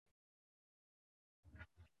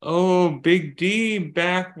Oh, Big D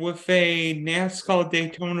back with a NASCAR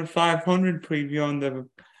Daytona 500 preview on the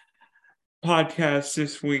podcast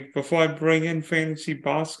this week. Before I bring in Fantasy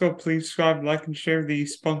Bosco, please subscribe, like, and share the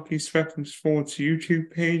Spunky Spectrum Sports YouTube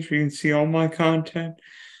page. You can see all my content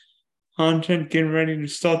getting ready to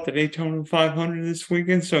start the Daytona 500 this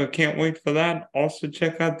weekend, so I can't wait for that. Also,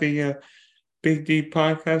 check out the Big D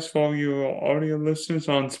podcast for all your audio listeners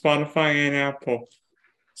on Spotify and Apple.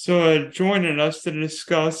 So, joining us to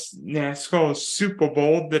discuss NASCAR's Super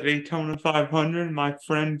Bowl, the Daytona 500, my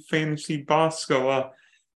friend Fantasy Bosco.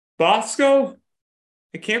 Bosco,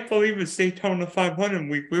 I can't believe it's Daytona 500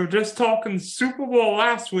 week. We were just talking Super Bowl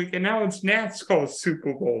last week, and now it's NASCAR's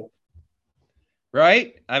Super Bowl.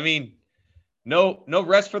 Right? I mean, no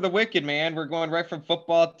rest for the wicked, man. We're going right from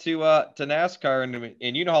football to NASCAR,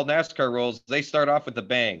 and you know how NASCAR rolls. They start off with a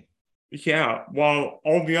bang. Yeah, while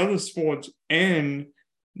all the other sports end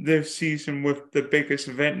their season with the biggest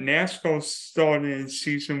event, NASCAR started its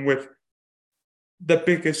season with the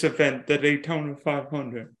biggest event, the Daytona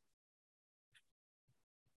 500.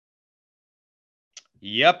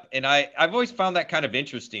 Yep, and I've always found that kind of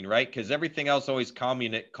interesting, right? Because everything else always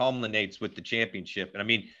culminates with the championship, and I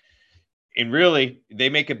mean, and really, they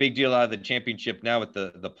make a big deal out of the championship now with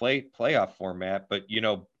the playoff format. But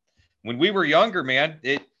when we were younger, man,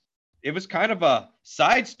 it was kind of a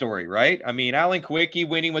side story, right? I mean, Alan Kwiecki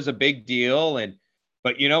winning was a big deal,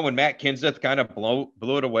 but when Matt Kenseth kind of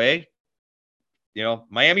blew it away,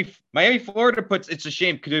 Miami, Florida it's a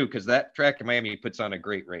shame too because that track in Miami puts on a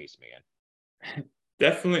great race, man.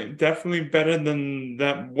 Definitely better than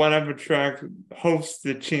that whatever track hosts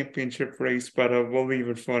the championship race, but we'll leave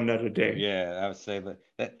it for another day. Yeah, I would say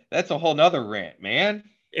that's a whole nother rant, man.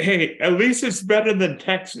 Hey, at least it's better than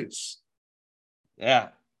Texas. Yeah,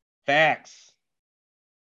 facts.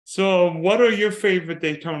 So, what are your favorite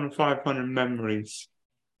Daytona 500 memories?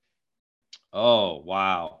 Oh,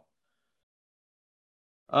 wow.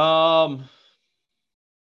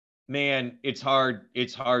 Man, it's hard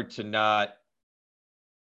to not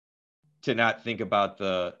think about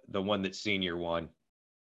the one that Senior won.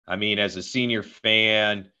 I mean, as a Senior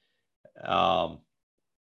fan,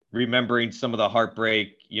 remembering some of the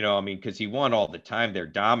heartbreak, I mean, because he won all the time, they're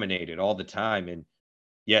dominated all the time, and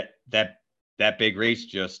yet that big race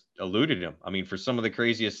just eluded him. I mean, for some of the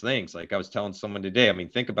craziest things, like I was telling someone today, I mean,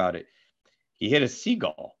 think about it. He hit a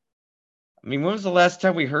seagull. I mean, when was the last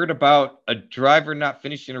time we heard about a driver not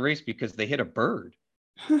finishing a race because they hit a bird?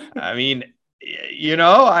 I mean,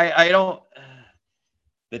 I don't.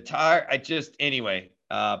 The tire. I just anyway.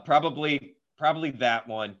 Probably that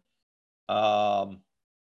one. The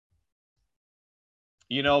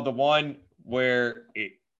one where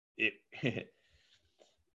it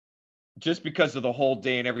just because of the whole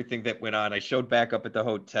day and everything that went on, I showed back up at the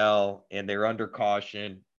hotel and they're under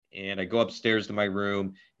caution. And I go upstairs to my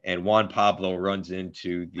room and Juan Pablo runs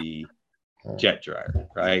into the jet dryer,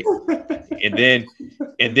 right? and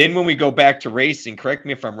then when we go back to racing, correct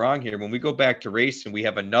me if I'm wrong here, when we go back to racing, we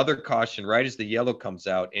have another caution right as the yellow comes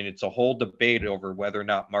out, and it's a whole debate over whether or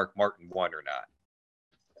not Mark Martin won or not.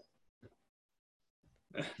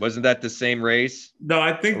 Wasn't that the same race? No,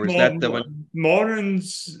 I think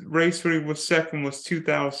Martin's race where he was second was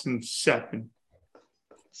 2007.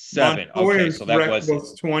 Okay, so that was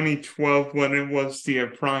 2012 when it was the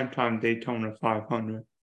primetime Daytona 500.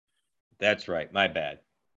 That's right. My bad.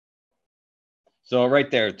 So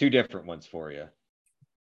right there, two different ones for you.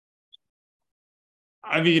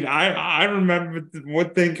 I mean, I remember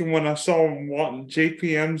thinking when I saw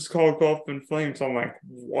JPM's car go up in flames. I'm like,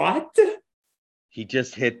 what? He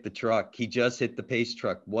just hit the truck. He just hit the pace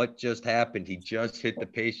truck. What just happened? He just hit the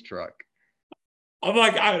pace truck. I'm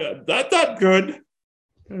like, that's not good.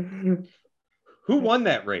 Who won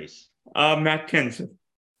that race? Matt Kenseth.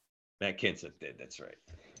 Matt Kenseth did. That's right.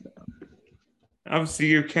 Obviously,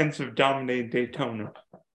 you Kenseth dominated Daytona.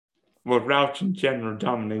 Well, Roush in general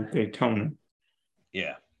dominated Daytona.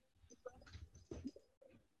 Yeah.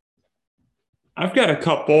 I've got a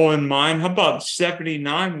couple in mind. How about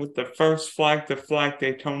 79 with the first flag to flag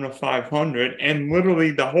Daytona 500, and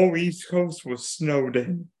literally the whole East Coast was snowed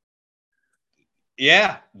in.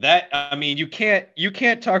 Yeah, I mean, you can't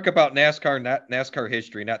talk about NASCAR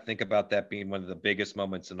history, not think about that being one of the biggest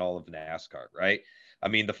moments in all of NASCAR, right? I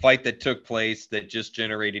mean, the fight that took place that just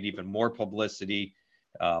generated even more publicity.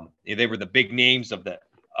 They were the big names of the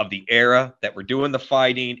era that were doing the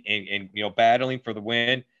fighting and battling for the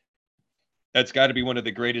win. That's got to be one of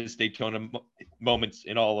the greatest Daytona moments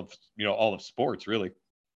in all of sports, really.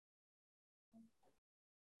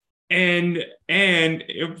 And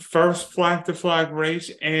first flag to flag race,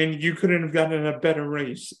 and you couldn't have gotten a better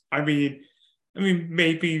race. I mean, I mean,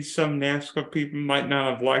 maybe some NASCAR people might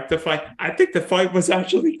not have liked the fight. I think the fight was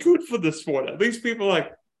actually good for the sport. At least people are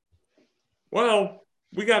like, well,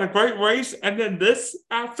 we got a great race, and then this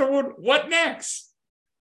afterward. What next?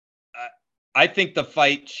 I think the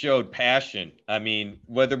fight showed passion. I mean,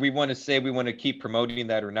 whether we want to say we want to keep promoting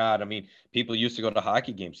that or not, I mean, people used to go to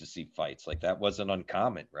hockey games to see fights. Like that wasn't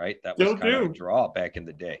uncommon, right? That was Still kind of a do. draw back in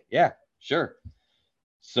the day. Yeah, sure.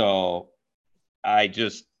 So I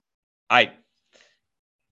just, I,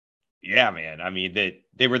 yeah, man. I mean,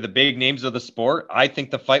 they were the big names of the sport. I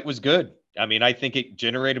think the fight was good. I mean, I think it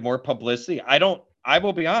generated more publicity. I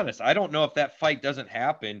will be honest. I don't know if that fight doesn't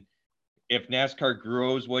happen if NASCAR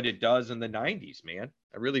grows what it does in the 90s, man.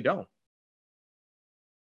 I really don't.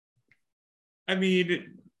 I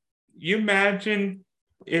mean, you imagine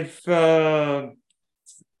if Dale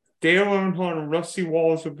Earnhardt and Rusty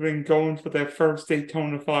Wallace have been going for their first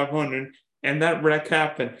Daytona 500, and that wreck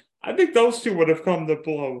happened. I think those two would have come to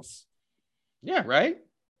blows. Yeah, right?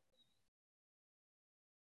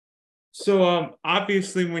 So,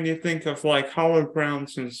 obviously, when you think of like hollow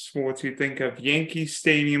grounds in sports, you think of Yankee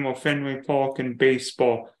Stadium or Fenway Park in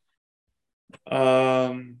baseball.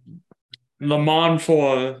 Um, Le Mans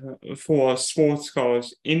for sports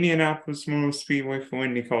cars, Indianapolis Motor Speedway for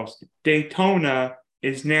Indy cars. Daytona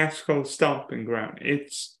is NASCAR's stomping ground.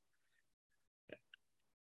 It's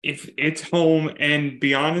if it's home, and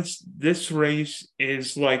be honest, this race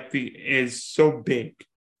is so big.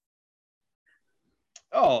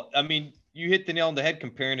 Oh, I mean, you hit the nail on the head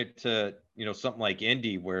comparing it to, something like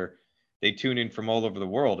Indy where they tune in from all over the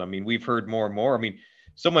world. I mean, we've heard more and more. I mean,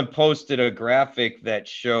 someone posted a graphic that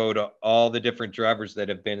showed all the different drivers that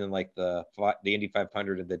have been in like the Indy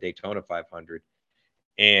 500 and the Daytona 500.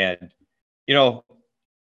 And, you know,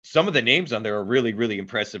 some of the names on there are really, really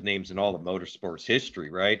impressive names in all of motorsports history,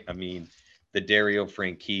 right? I mean, the Dario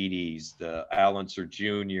Franchittis, the Al Unser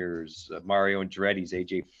Juniors, Mario Andretti's,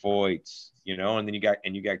 AJ Foyt's, and then you got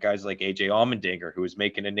guys like AJ Allmendinger, who is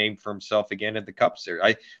making a name for himself again in the Cup Series.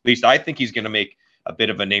 At least I think he's going to make a bit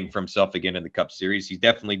of a name for himself again in the Cup Series. He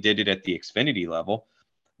definitely did it at the Xfinity level,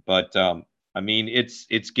 but I mean, it's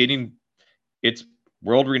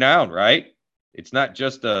world renowned, right? It's not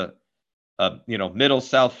just a middle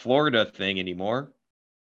South Florida thing anymore.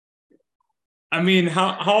 I mean,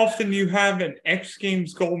 how often do you have an X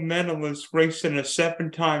Games gold medalist racing a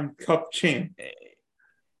 7-time Cup champ?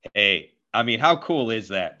 Hey, I mean, how cool is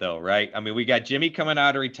that though, right? I mean, we got Jimmy coming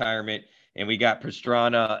out of retirement and we got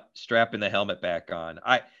Pastrana strapping the helmet back on.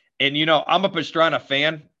 I'm a Pastrana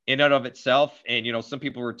fan in and of itself. And, some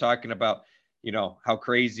people were talking about, how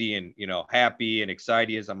crazy and, happy and excited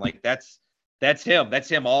he is. I'm like, that's him. That's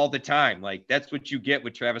him all the time. Like, that's what you get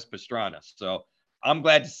with Travis Pastrana. So I'm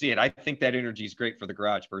glad to see it. I think that energy is great for the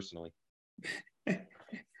garage personally.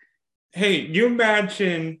 Hey, you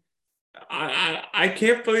imagine, I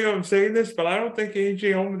can't believe I'm saying this, but I don't think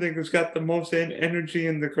AJ Allmendinger's got the most energy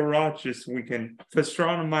in the garage this weekend.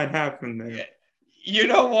 Pastrana might have him there. You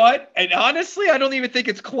know what? And honestly, I don't even think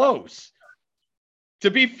it's close.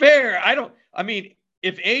 To be fair, I mean,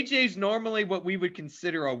 if AJ's normally what we would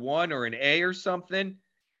consider a 1 or an A or something,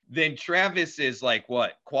 then Travis is like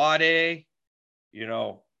what? Quad A,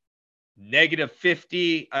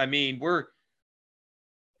 -50. I mean,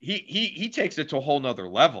 he takes it to a whole nother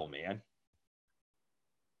level, man.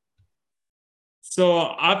 So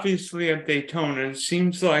obviously at Daytona, it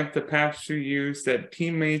seems like the past few years that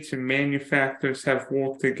teammates and manufacturers have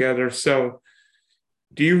worked together. So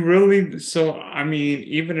do you really? So I mean,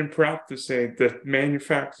 even in practice, the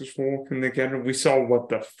manufacturers working together. We saw what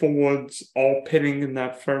the Fords all pitting in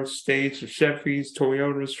that first stage, the Chevys,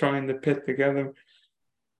 Toyotas trying to pit together.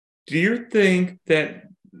 Do you think that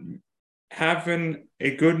having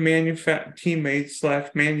a good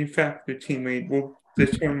teammate / manufacturer teammate will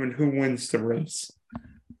determine who wins the race?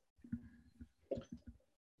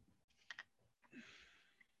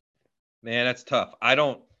 Man, that's tough.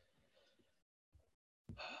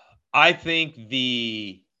 I think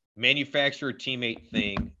the manufacturer teammate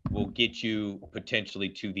thing will get you potentially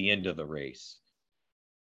to the end of the race.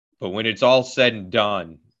 But when it's all said and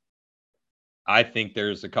done, I think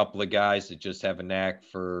there's a couple of guys that just have a knack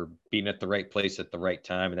for being at the right place at the right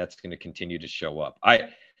time, and that's going to continue to show up.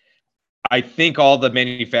 I think all the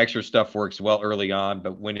manufacturer stuff works well early on,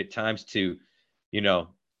 but when it times to,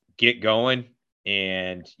 get going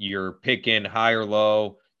and you're picking high or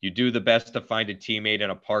low, you do the best to find a teammate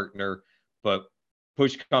and a partner, but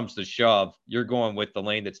push comes to shove, you're going with the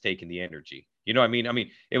lane that's taking the energy. You know what I mean? I mean,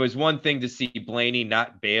 it was one thing to see Blaney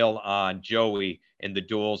not bail on Joey in the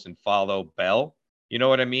duels and follow Bell. You know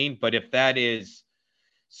what I mean? But if that is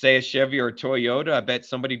say a Chevy or a Toyota, I bet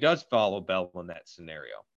somebody does follow Bell in that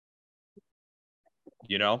scenario.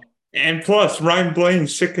 You know? And plus, Ryan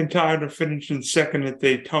Blaney's sick and tired of finishing second at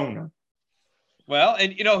Daytona. Well,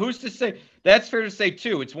 and who's to say? That's fair to say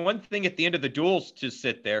too. It's one thing at the end of the duels to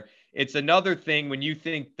sit there. It's another thing when you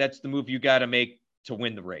think that's the move you got to make to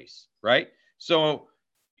win the race, right? So,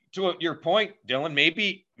 to your point, Dylan,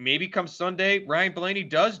 maybe come Sunday, Ryan Blaney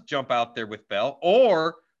does jump out there with Bell,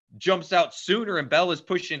 or jumps out sooner and Bell is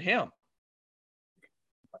pushing him.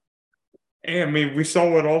 Hey, I mean, we saw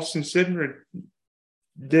what Austin Cindric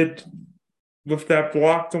did with that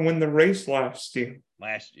block to win the race last year.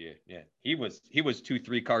 Yeah, he was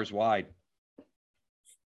 2-3 cars wide.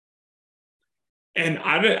 And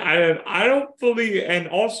I don't believe. And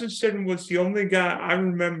Austin Cindric was the only guy I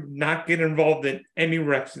remember not getting involved in any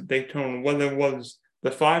wrecks at Daytona, whether it was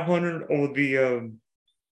the 500 or the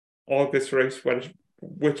August race,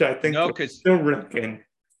 which I think was still wrecking.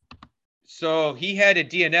 So he had a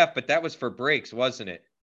DNF, but that was for brakes, wasn't it?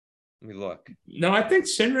 Let me look. No, I think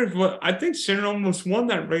Cindric almost won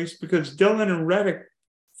that race because Dillon and Reddick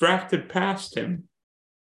drafted past him.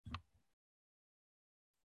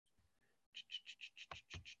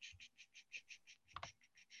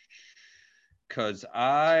 Because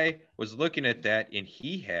I was looking at that and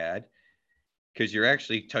he had, because you're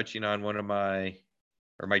actually touching on one of my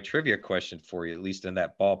trivia question for you, at least in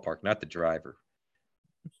that ballpark, not the driver.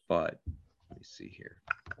 But let me see here.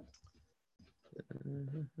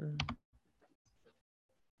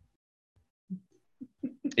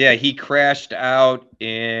 Yeah, he crashed out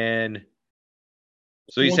in.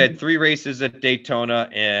 So he's had 3 races at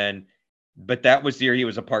Daytona, but that was the year he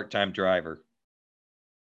was a part-time driver.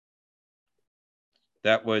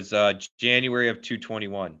 That was January of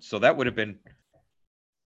 2021. So that would have been.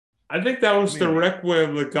 I think that was the wreck where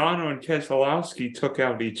Logano and Keselowski took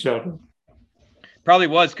out each other. Probably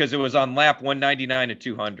was because it was on lap 199 and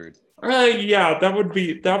 200. Yeah, that would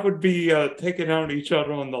be taking out each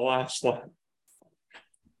other on the last lap.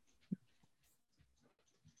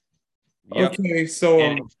 Yep. Okay,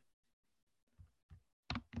 so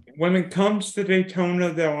when it comes to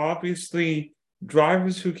Daytona, there are obviously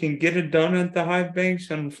drivers who can get it done at the high banks,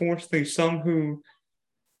 and unfortunately some who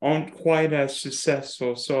aren't quite as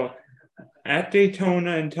successful. So at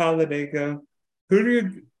Daytona and Talladega, what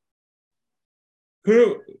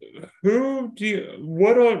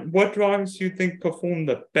drivers do you think perform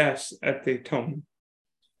the best at Daytona?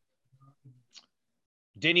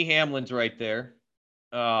 Denny Hamlin's right there.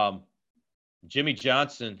 Jimmy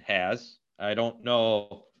Johnson has. I don't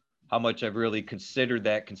know how much I've really considered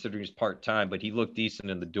that, considering he's part-time, but he looked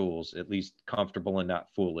decent in the duels, at least comfortable and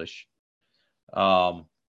not foolish. There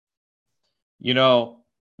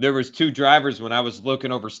was 2 drivers when I was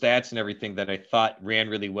looking over stats and everything that I thought ran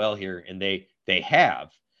really well here, and they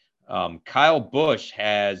have. Kyle Busch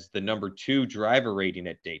has the number 2 driver rating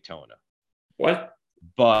at Daytona. What?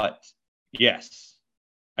 But yes,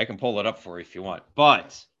 I can pull it up for you if you want.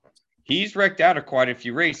 But he's wrecked out of quite a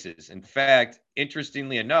few races. In fact,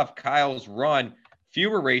 interestingly enough, Kyle's run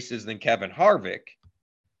fewer races than Kevin Harvick,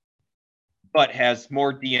 but has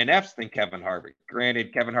more DNFs than Kevin Harvick.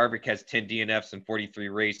 Granted, Kevin Harvick has 10 DNFs in 43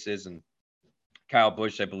 races, and Kyle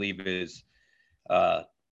Busch, I believe, is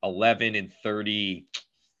 11 and 30.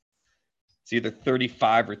 It's either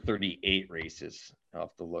 35 or 38 races. I'll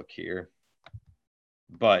have to look here.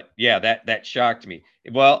 But yeah, that shocked me.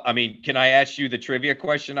 Well, I mean, can I ask you the trivia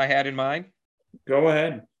question I had in mind? Go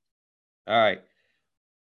ahead. All right.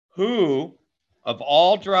 Who of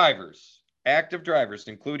all drivers, active drivers,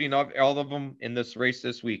 including all of them in this race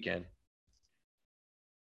this weekend,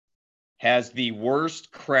 has the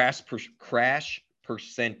worst crash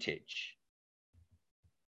percentage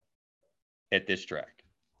at this track?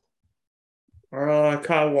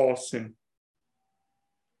 Kyle Larson.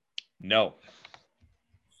 No.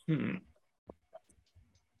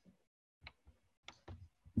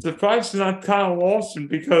 Surprised not Kyle Larson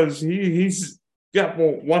because he's got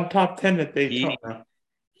one top 10 at Daytona.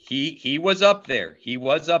 He was up there. He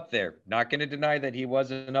was up there. Not going to deny that he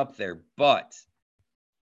wasn't up there, but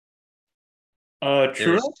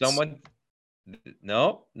there's someone.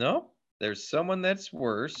 No. There's someone that's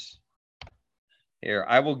worse. Here,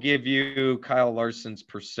 I will give you Kyle Larson's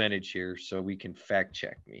percentage here so we can fact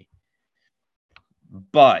check me.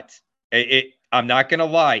 But I'm not going to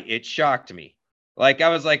lie. It shocked me. Like, I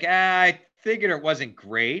was like, I figured it wasn't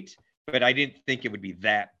great, but I didn't think it would be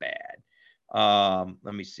that bad.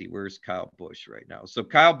 Let me see. Where's Kyle Busch right now? So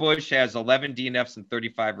Kyle Busch has 11 DNFs in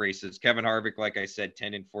 35 races. Kevin Harvick, like I said,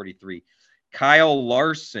 10 and 43. Kyle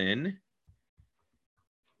Larson,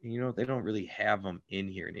 they don't really have them in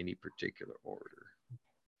here in any particular order.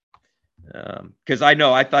 Because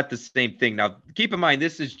I thought the same thing. Now, keep in mind,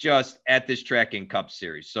 this is just at this track in Cup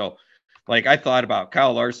Series. So, like, I thought about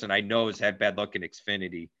Kyle Larson. I know has had bad luck in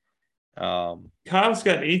Xfinity. Kyle's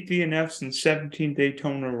got 8 DNFs and 17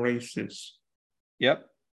 Daytona races. Yep.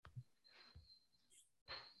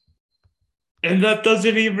 And that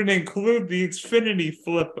doesn't even include the Xfinity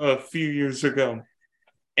flip a few years ago.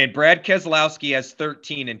 And Brad Keselowski has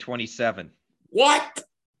 13 and 27. What?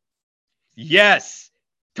 Yes.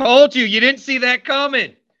 Told you. You didn't see that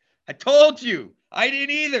coming. I told you. I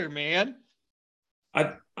didn't either, man.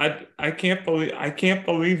 I can't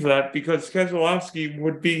believe that, because Keselowski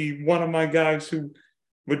would be one of my guys who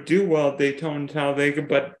would do well at Daytona and Talladega,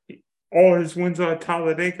 but all his wins are at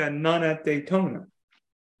Talladega, none at Daytona.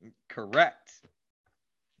 Correct.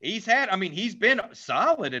 He's been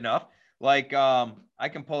solid enough. Like, I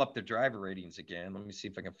can pull up the driver ratings again. Let me see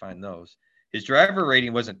if I can find those. His driver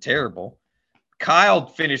rating wasn't terrible. Kyle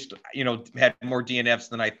finished, had more DNFs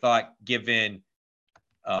than I thought, given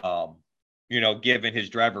his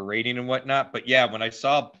driver rating and whatnot. But yeah, when I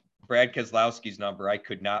saw Brad Keselowski's number, I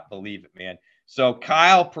could not believe it, man. So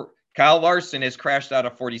Kyle Larson has crashed out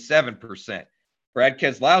of 47%. Brad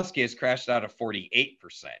Keselowski has crashed out of 48%.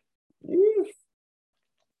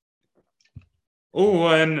 Oh,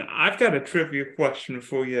 and I've got a trivia question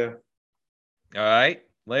for you. All right,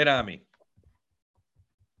 lay it on me.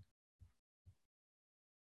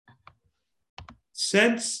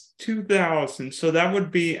 Since 2000, so that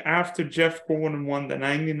would be after Jeff Gordon won the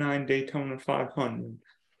 99 Daytona 500.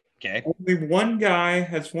 Okay. Only one guy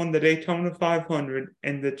has won the Daytona 500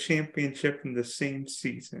 and the championship in the same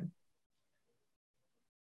season.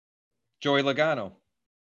 Joey Logano.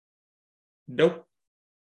 Nope.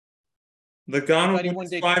 Logano won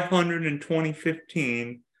 500 in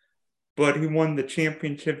 2015, but he won the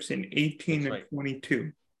championships in 18 and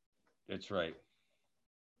 22. That's right.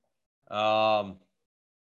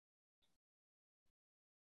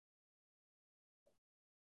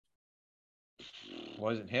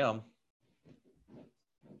 Wasn't him.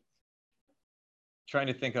 Trying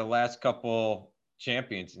to think of the last couple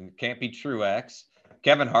champions, and it can't be Truex.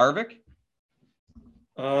 Kevin Harvick?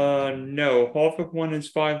 No. Harvick won his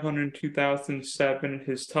 500 in 2007,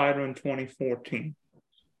 his title in 2014.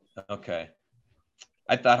 Okay.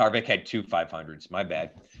 I thought Harvick had 2 500s. My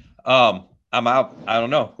bad. I'm out. I don't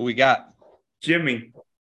know. Who we got? Jimmy.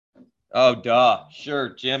 Oh, duh. Sure,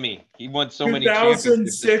 Jimmy. He won so many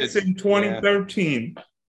championships. 2006 and 2013. Yeah.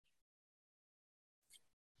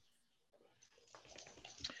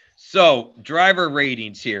 So, driver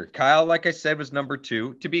ratings here. Kyle, like I said, was number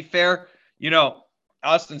 2. To be fair,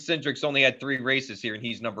 Austin Cindric's only had 3 races here, and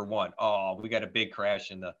he's number 1. Oh, we got a big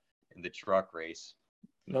crash in the truck race.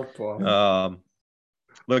 No problem.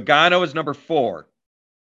 Logano is number 4.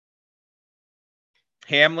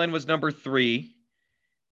 Hamlin was number 3.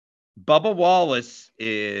 Bubba Wallace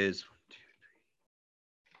is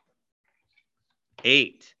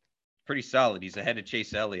 8. Pretty solid. He's ahead of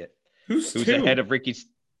Chase Elliott. Who's 2? Ahead of Ricky?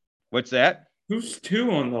 What's that? Who's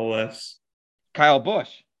 2 on the list? Kyle Busch.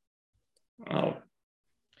 Oh.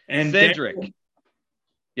 And Cindric.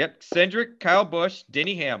 Yep. Cindric, Kyle Busch,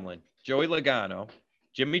 Denny Hamlin, Joey Logano,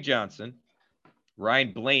 Jimmy Johnson,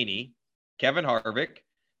 Ryan Blaney, Kevin Harvick,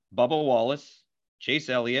 Bubba Wallace, Chase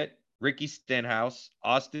Elliott, Ricky Stenhouse,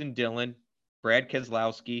 Austin Dillon, Brad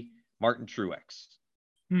Keselowski, Martin Truex.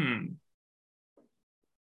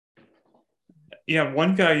 Yeah,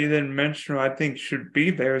 one guy you didn't mention who I think should be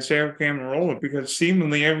there is Eric Almirola, because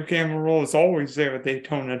seemingly Eric Almirola is always there at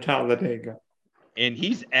Daytona Talladega. And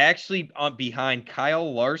he's actually behind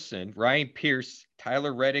Kyle Larson, Ryan Pierce,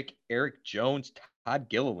 Tyler Reddick, Eric Jones, Todd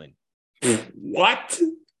Gilliland. What?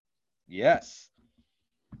 Yes.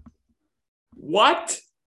 What?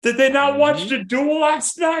 Did they not watch the duel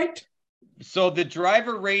last night? So the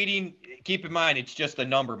driver rating, keep in mind, it's just a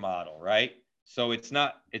number model, right? So it's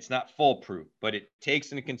not foolproof, but it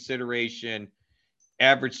takes into consideration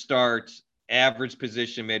average starts, average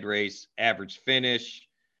position mid-race, average finish,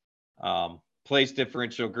 place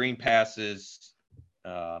differential, green passes,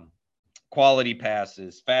 quality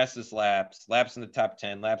passes, fastest laps, laps in the top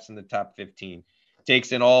 10, laps in the top 15.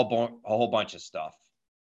 Takes in a whole bunch of stuff.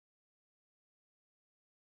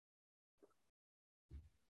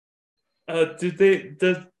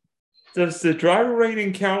 Does the driver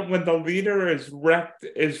rating count when the leader is wrecked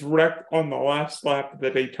on the last lap of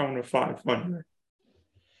the Daytona 500?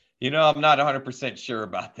 I'm not 100% sure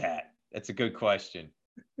about that. That's a good question.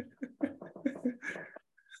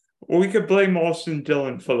 Well, we could blame Austin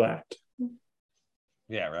Dillon for that.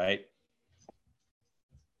 Yeah, right.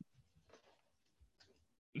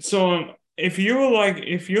 So if you're like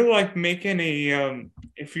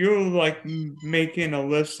making a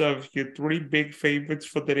list of your three big favorites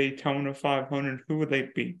for the Daytona 500, who would they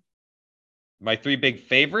be? My three big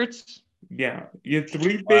favorites? Yeah, your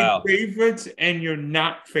three big Wow. favorites and your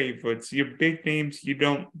not favorites, your big names you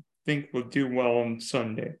don't think will do well on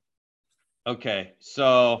Sunday. Okay.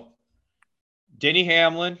 So Denny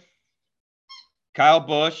Hamlin, Kyle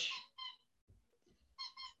Busch.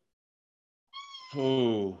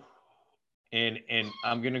 Ooh. And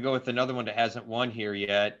I'm gonna go with another one that hasn't won here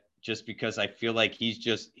yet, just because I feel like he's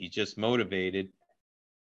just motivated.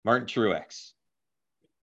 Martin Truex.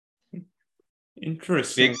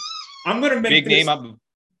 Interesting. Big I'm gonna make big name. this.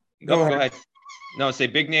 Go Go ahead. ahead. No, say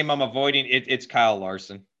big name I'm avoiding. It's Kyle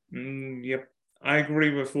Larson. Yep, I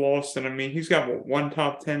agree with Lawson. I mean, he's got one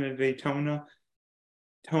top 10 at Daytona,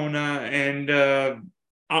 and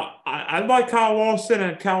I'd like Kyle Lawson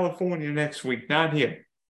at California next week, not here.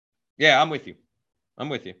 Yeah, I'm with you. I'm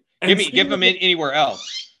with you. And Give him anywhere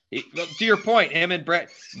else. To your point, him and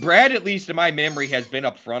Brad, at least in my memory, has been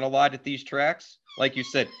up front a lot at these tracks. Like you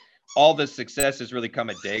said, all the success has really come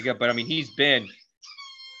at Dega, but I mean, he's been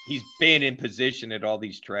in position at all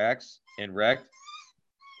these tracks and wrecked.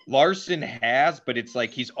 Larson has, but it's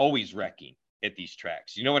like he's always wrecking at these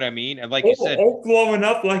tracks. You know what I mean? And like you said, blowing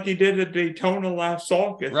up like he did at Daytona last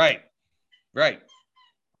August. right.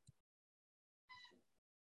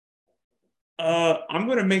 I'm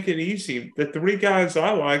going to make it easy. The three guys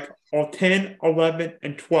I like are 10, 11,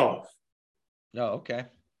 and 12. Oh, okay.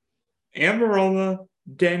 Amarola,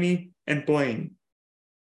 Denny, and Blaine.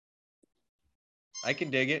 I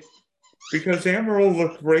can dig it. Because Amarola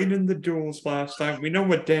looked great in the duels last time. We know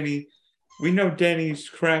Denny's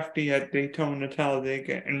crafty at Daytona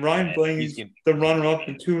Talladega, and Ryan Blaney's the runner-up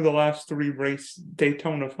in two of the last three race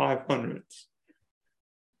Daytona 500s.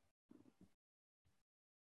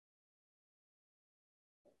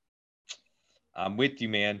 I'm with you,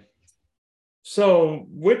 man. So,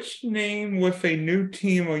 which name with a new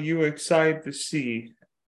team are you excited to see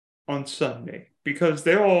on Sunday? Because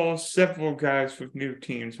there are several guys with new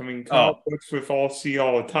teams. I mean, Kyle Busch with All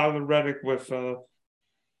CR, Tyler Reddick with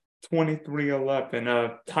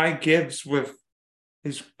 2311, Ty Gibbs with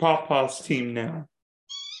his Papa's team now.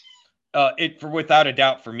 Without a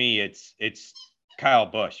doubt for me, it's Kyle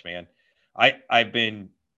Busch, man. I've been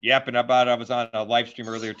yapping about it. I was on a live stream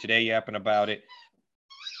earlier today yapping about it.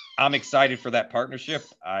 I'm excited for that partnership.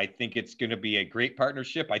 I think it's going to be a great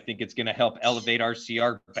partnership. I think it's going to help elevate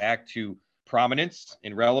RCR back to prominence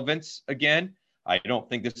and relevance again. I don't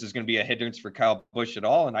think this is going to be a hindrance for Kyle Busch at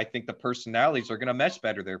all. And I think the personalities are going to mesh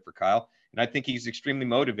better there for Kyle. And I think he's extremely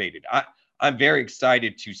motivated. I'm very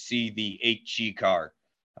excited to see the 8G car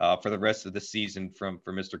for the rest of the season from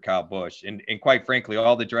Mr. Kyle Busch. And quite frankly,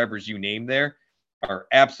 all the drivers you named there are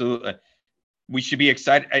absolutely – we should be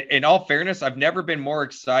excited. In all fairness, I've never been more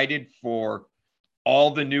excited for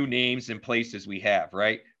all the new names and places we have,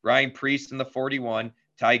 right? Ryan Preece in the 41,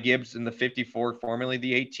 Ty Gibbs in the 54, formerly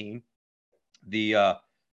the 18, the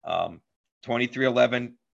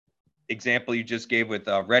 2311 example you just gave with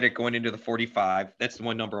Reddick going into the 45. That's the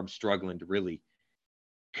one number I'm struggling to really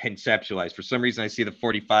conceptualize. For some reason, I see the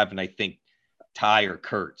 45 and I think Ty or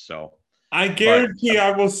Kurt. So I guarantee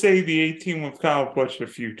I will say the 18 with Kyle Busch a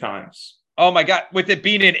few times. Oh my God! With it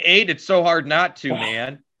being an 8, it's so hard not to,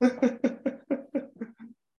 man.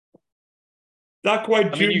 Not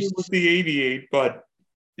quite junior with the 88, but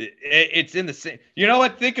it's in the same. You know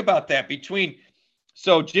what? Think about that.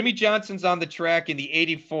 So Jimmy Johnson's on the track in the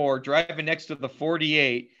 84, driving next to the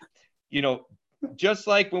 48. You know, just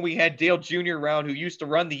like when we had Dale Jr. around, who used to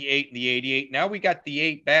run the 8 and the 88. Now we got the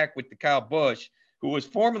 8 back with the Kyle Busch, who was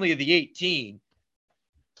formerly the 18.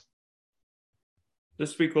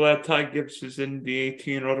 Just be glad Ty Gibbs is in the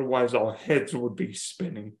 18, otherwise our heads would be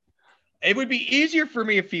spinning. It would be easier for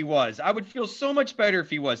me if he was. I would feel so much better if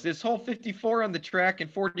he was. This whole 54 on the track and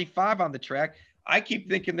 45 on the track, I keep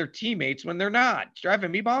thinking they're teammates when they're not. It's driving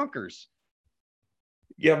me bonkers.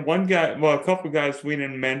 Yeah, a couple guys we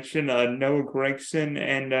didn't mention, Noah Gregson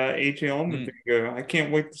and AJ Allmendinger. I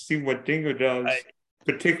can't wait to see what Dinger does,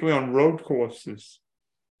 particularly on road courses.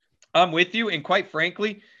 I'm with you, and quite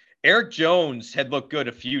frankly, Eric Jones had looked good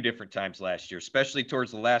a few different times last year, especially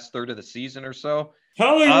towards the last third of the season or so.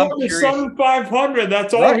 Hell, he won the Southern 500.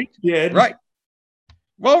 That's all he did. Right.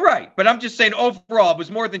 Well, right. But I'm just saying overall, it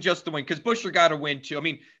was more than just the win because Buescher got a win too. I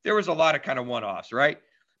mean, there was a lot of kind of one-offs, right?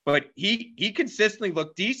 But he consistently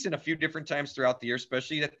looked decent a few different times throughout the year,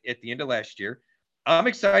 especially at the end of last year. I'm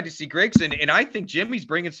excited to see Gregson, and I think Jimmy's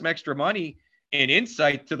bringing some extra money and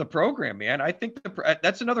insight to the program, man. I think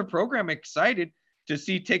that's another program I'm excited to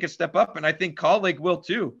see take a step up, and I think Colleague will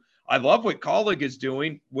too. I love what Colleague is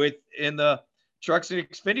doing in the Trucks and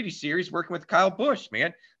Xfinity series, working with Kyle Busch,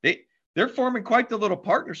 man. They're forming quite the little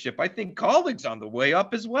partnership. I think Colleague's on the way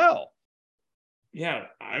up as well. Yeah,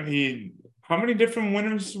 I mean, how many different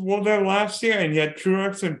winners were there last year? And yet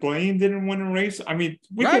Truex and Blaine didn't win a race. I mean,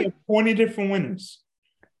 we could have 20 different winners.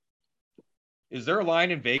 Is there a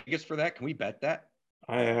line in Vegas for that? Can we bet that?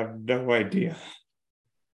 I have no idea.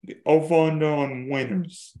 The over-under on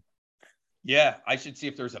winners. Yeah, I should see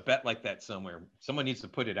if there's a bet like that somewhere. Someone needs to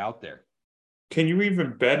put it out there. Can you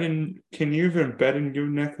even bet in your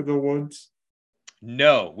neck of the woods?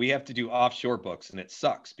 No, we have to do offshore books, and it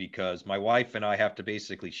sucks because my wife and I have to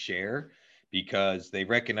basically share because they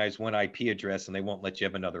recognize one IP address and they won't let you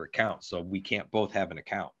have another account. So we can't both have an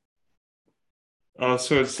account.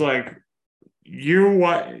 So it's like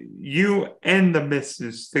you and the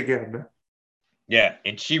missus together. Yeah,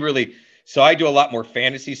 and so I do a lot more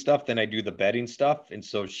fantasy stuff than I do the betting stuff, and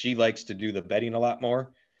so she likes to do the betting a lot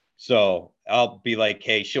more. So I'll be like,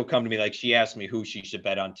 hey, she'll come to me like she asked me who she should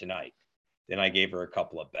bet on tonight. Then I gave her a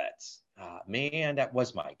couple of bets. Man, that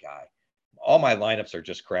was my guy. All my lineups are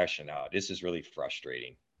just crashing out. This is really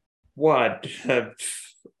frustrating. What?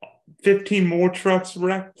 15 more trucks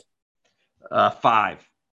wrecked? 5.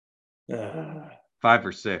 5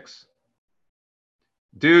 or 6.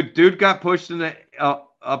 Dude got pushed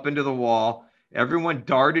up into the wall. Everyone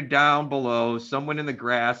darted down below, someone in the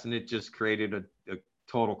grass, and it just created a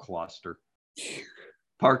total cluster.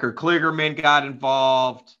 Parker Kligerman got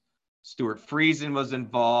involved. Stuart Friesen was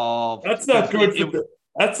involved. That's not good.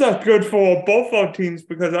 That's not good for both our teams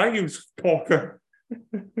because I use Parker.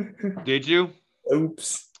 Did you?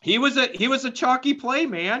 Oops. He was a chalky play,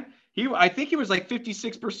 man. I think he was like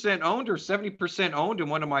 56% owned or 70% owned in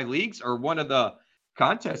one of my leagues or one of the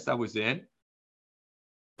contests I was in.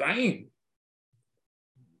 Dang.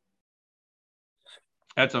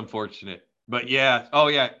 That's unfortunate. But yeah. Oh,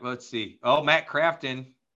 yeah. Let's see. Oh, Matt Crafton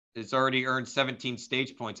has already earned 17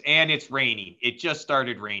 stage points, and it's raining. It just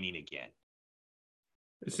started raining again.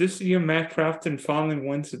 Is this the year Matt Crafton finally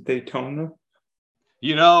wins at Daytona?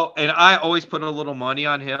 You know, and I always put a little money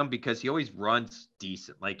on him because he always runs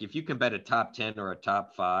decent. Like if you can bet a top 10 or a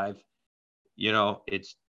top 5, you know,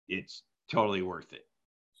 it's totally worth it.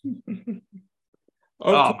 Okay.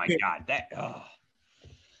 Oh my God.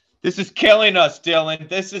 This is killing us, Dylan.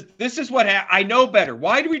 This is what I know better.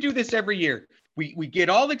 Why do we do this every year? We get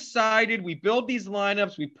all excited. We build these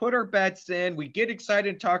lineups. We put our bets in. We get excited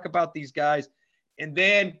and talk about these guys. And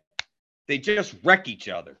then they just wreck each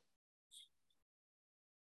other.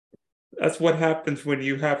 That's what happens when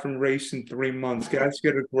you haven't raced in 3 months. Guys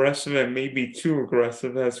get aggressive and maybe too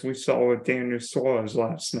aggressive, as we saw with Daniel Suarez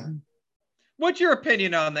last night. What's your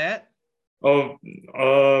opinion on that? I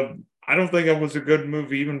don't think it was a good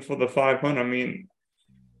move even for the 500. I mean,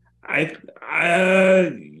 I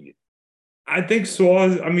think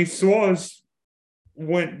Suarez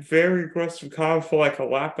went very aggressive Kyle for like a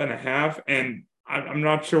lap and a half, and I'm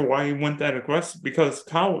not sure why he went that aggressive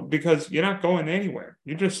because you're not going anywhere.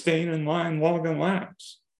 You're just staying in line, logging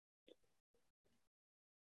laps.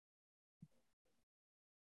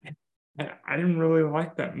 I didn't really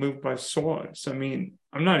like that move by Suarez. I mean,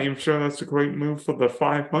 I'm not even sure that's a great move for the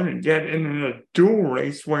 500. Yet in a dual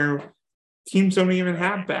race where teams don't even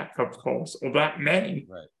have backup calls or that many.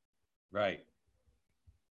 Right.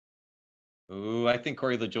 Ooh, I think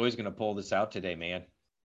Corey LaJoie is going to pull this out today, man.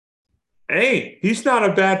 Hey, he's not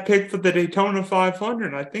a bad pick for the Daytona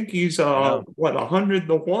 500. I think he's 100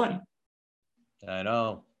 to 1. I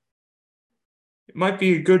know. It might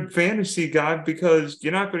be a good fantasy guy because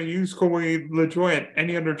you're not going to use Corey LaJoie at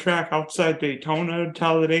any other track outside Daytona,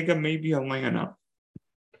 Talladega, maybe Atlanta.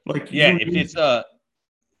 If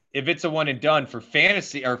it's a one and done for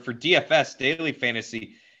fantasy or for DFS daily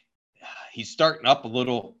fantasy, he's starting up a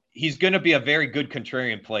little. He's going to be a very good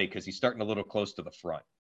contrarian play because he's starting a little close to the front.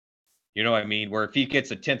 You know what I mean? Where if he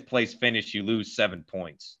gets a 10th place finish, you lose 7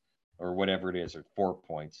 points or whatever it is, or 4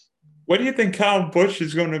 points. What do you think Kyle Busch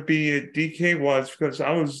is going to be at DK-wise? Because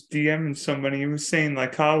I was DMing somebody who was saying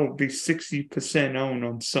like Kyle will be 60% owned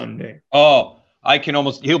on Sunday. Oh,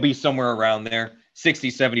 he'll be somewhere around there,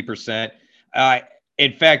 60, 70%.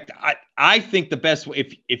 In fact, I think the best way,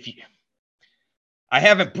 if you, I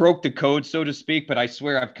haven't broke the code, so to speak, but I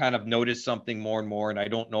swear I've kind of noticed something more and more, and I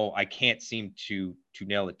don't know, I can't seem to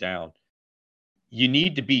nail it down. You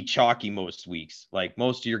need to be chalky most weeks. Like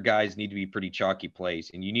most of your guys need to be pretty chalky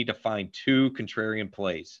plays, and you need to find 2 contrarian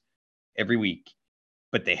plays every week,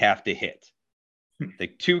 but they have to hit. The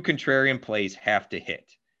 2 contrarian plays have to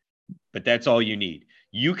hit, but that's all you need.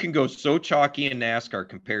 You can go so chalky in NASCAR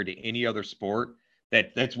compared to any other sport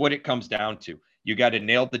that's what it comes down to. You got to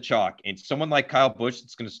nail the chalk. And someone like Kyle Busch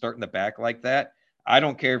that's going to start in the back like that, I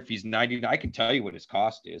don't care if he's 90. I can tell you what his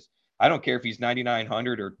cost is. I don't care if he's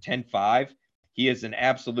 9,900 or 10.5. He is an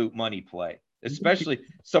absolute money play, especially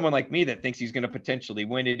someone like me that thinks he's going to potentially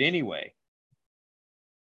win it anyway.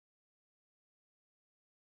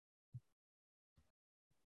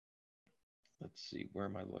 Let's see. Where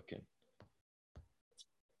am I looking?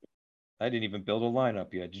 I didn't even build a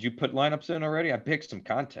lineup yet. Did you put lineups in already? I picked some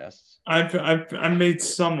contests. I made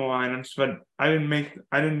some lineups, but I didn't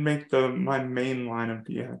make my main lineup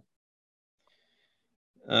yet.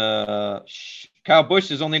 Kyle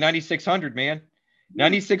Busch is only 9,600, man.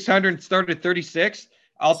 9,600 started 36.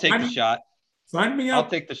 I'll take the shot. Sign me up. I'll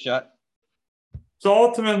take the shot. So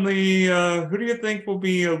ultimately, who do you think will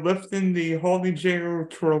be lifting the Harley J.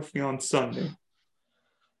 Trophy on Sunday?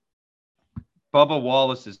 Bubba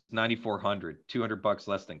Wallace is 9,400, $200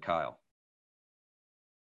 less than Kyle.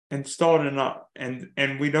 And starting up, and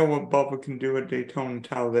we know what Bubba can do at Daytona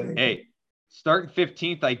Talladega. Hey, starting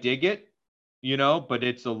 15th, I dig it, but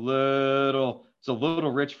it's a little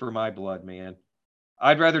rich for my blood, man.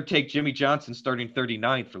 I'd rather take Jimmy Johnson starting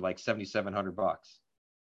 39th for like $7,700.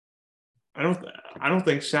 I don't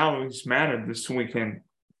think salaries matter this weekend.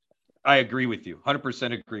 I agree with you.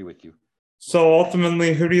 100% agree with you. So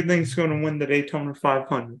ultimately, who do you think is going to win the Daytona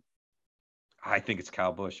 500? I think it's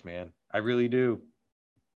Kyle Busch, man. I really do.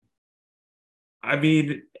 I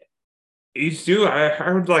mean, he's due. I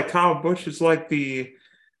heard like Kyle Busch is like the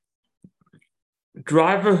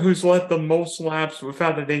driver who's led the most laps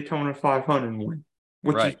without a Daytona 500 win,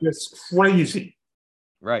 which is just crazy.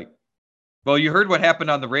 Right. Well, you heard what happened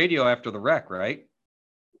on the radio after the wreck, right?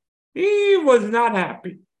 He was not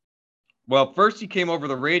happy. Well, first he came over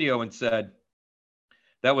the radio and said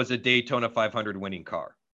that was a Daytona 500 winning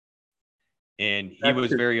car. And he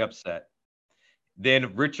was very upset.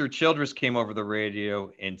 Then Richard Childress came over the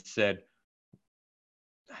radio and said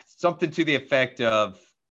something to the effect of,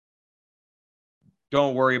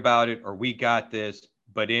 don't worry about it, or we got this,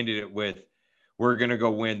 but ended it with, we're going to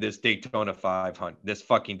go win this Daytona 500, this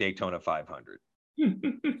fucking Daytona 500.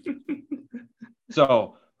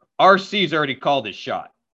 So RC's already called his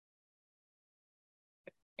shot.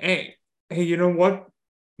 Hey, you know what?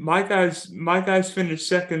 My guys finished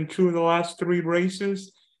second 2 of the last 3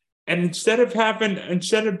 races. And instead of being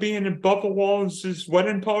at Bubba Wallace's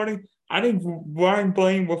wedding party, I think Ryan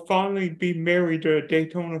Blaney will finally be married to a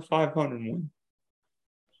Daytona 500 win.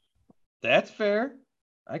 That's fair.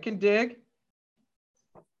 I can dig.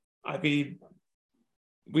 I mean,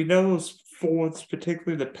 we know those Fords,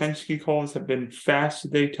 particularly the Penske cars, have been fast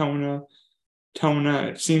at Daytona.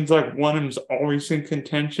 It seems like one of them's always in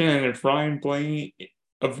contention, and if Ryan Blaney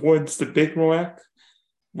avoids the big wreck,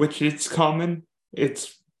 which it's coming,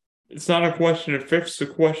 it's not a question of if, it's a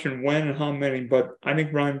question when and how many, but I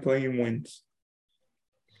think Ryan Blaney wins.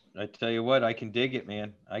 I tell you what, I can dig it,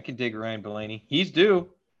 man. I can dig Ryan Blaney. He's due.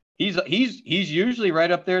 He's usually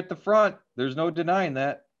right up there at the front. There's no denying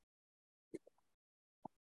that.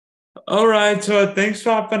 All right, so thanks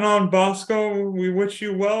for hopping on, Bosco. We wish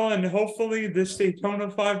you well, and hopefully this Daytona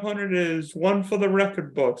 500 is one for the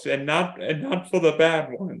record books and not for the bad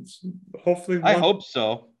ones. Hopefully, I hope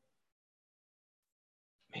so.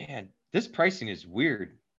 Man, this pricing is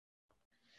weird.